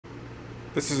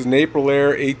This is an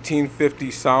Aprilaire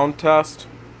 1850 sound test,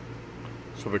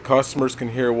 so the customers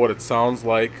can hear what it sounds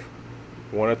like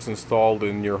when it's installed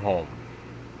in your home.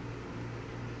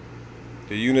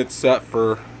 The unit's set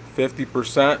for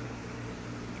 50%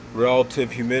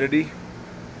 relative humidity.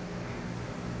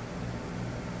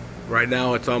 Right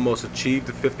now it's almost achieved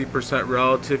the 50%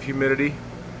 relative humidity.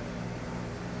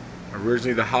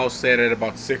 Originally the house sat at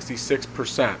about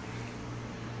 66%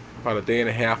 about a day and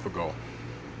a half ago.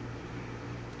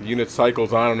 The unit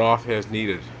cycles on and off as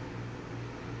needed.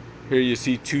 Here you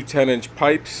see two 10-inch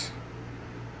pipes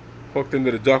hooked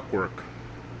into the ductwork.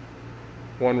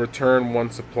 One return, one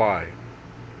supply.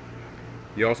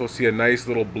 You also see a nice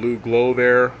little blue glow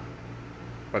there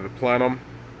by the plenum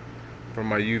from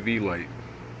my UV light.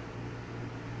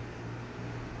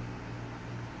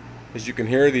 As you can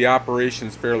hear, the operation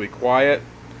is fairly quiet.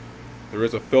 There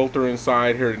is a filter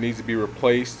inside here that needs to be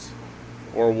replaced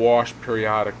or washed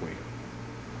periodically.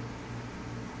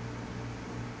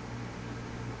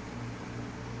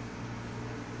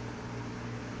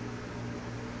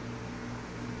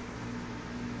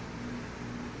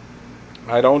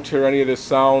 I don't hear any of this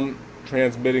sound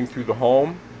transmitting through the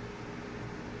home.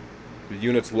 The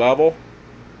unit's level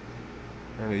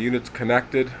and the unit's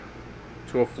connected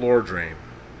to a floor drain.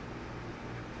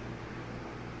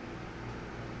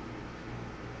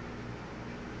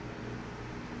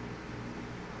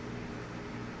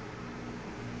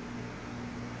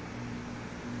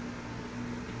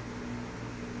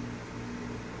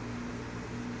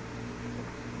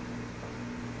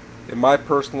 In my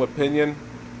personal opinion,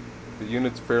 the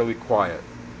unit's fairly quiet.